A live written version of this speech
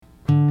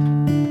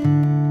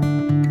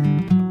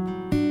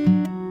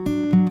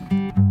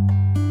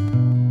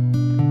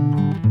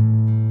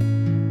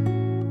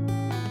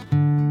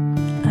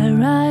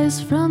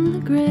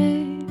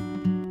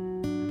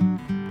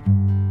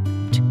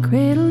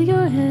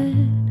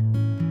head.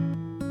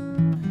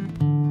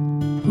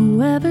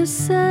 Whoever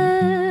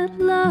said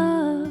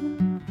love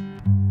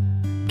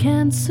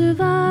can't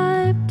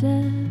survive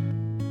death,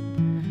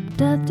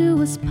 death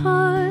do us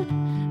part,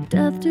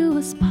 death do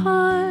us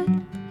part,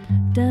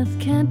 death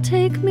can't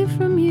take me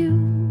from you.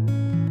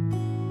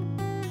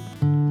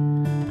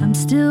 I'm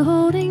still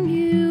holding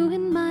you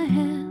in my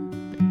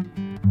hand,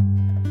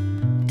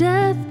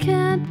 death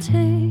can't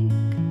take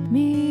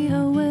me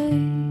away.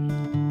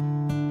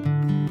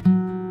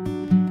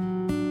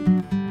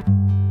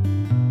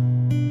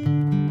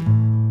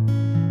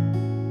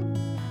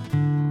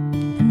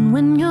 And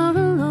when you're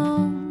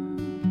alone,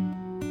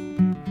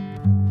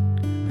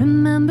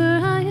 remember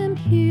I am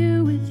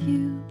here with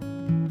you,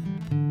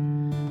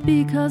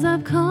 because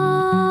I've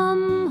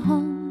come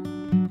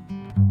home.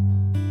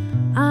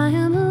 I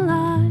am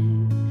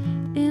alive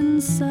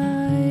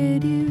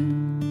inside you.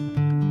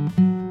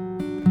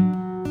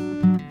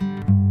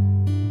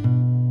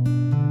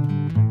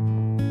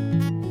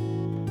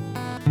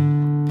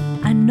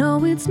 I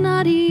know it's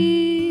not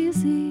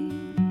easy,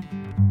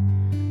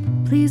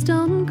 please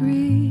don't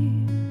grieve.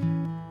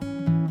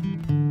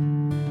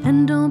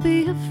 And don't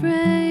be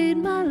afraid,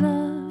 my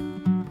love,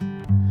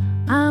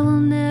 I will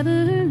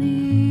never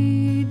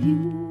leave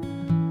you.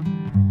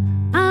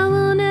 I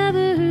will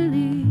never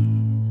leave.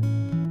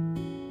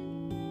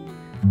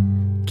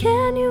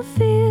 Can you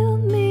feel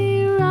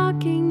me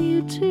rocking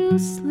you to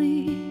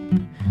sleep?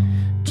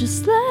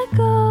 Just let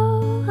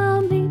go,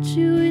 I'll meet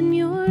you in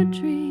your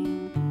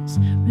dreams.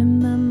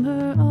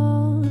 Remember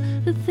all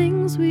the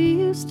things we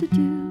used to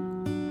do,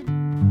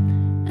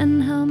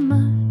 and how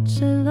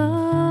much I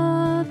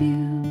love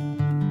you.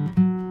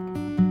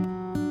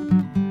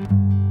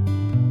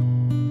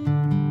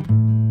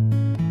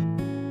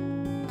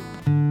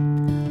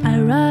 I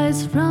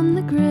rise from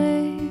the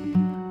grave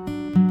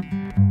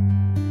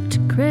to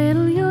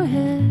cradle your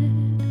head.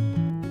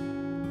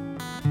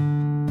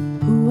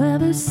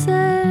 Whoever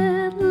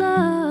said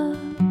love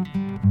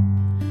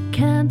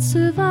can't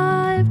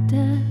survive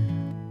death,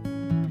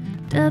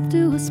 death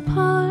do us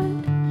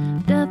part,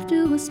 death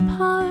do us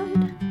part,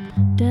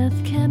 death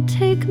can't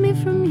take me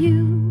from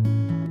you.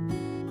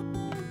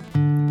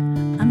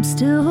 I'm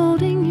still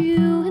holding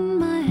you in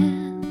my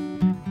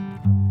hand,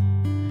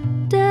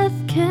 death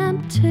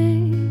can't take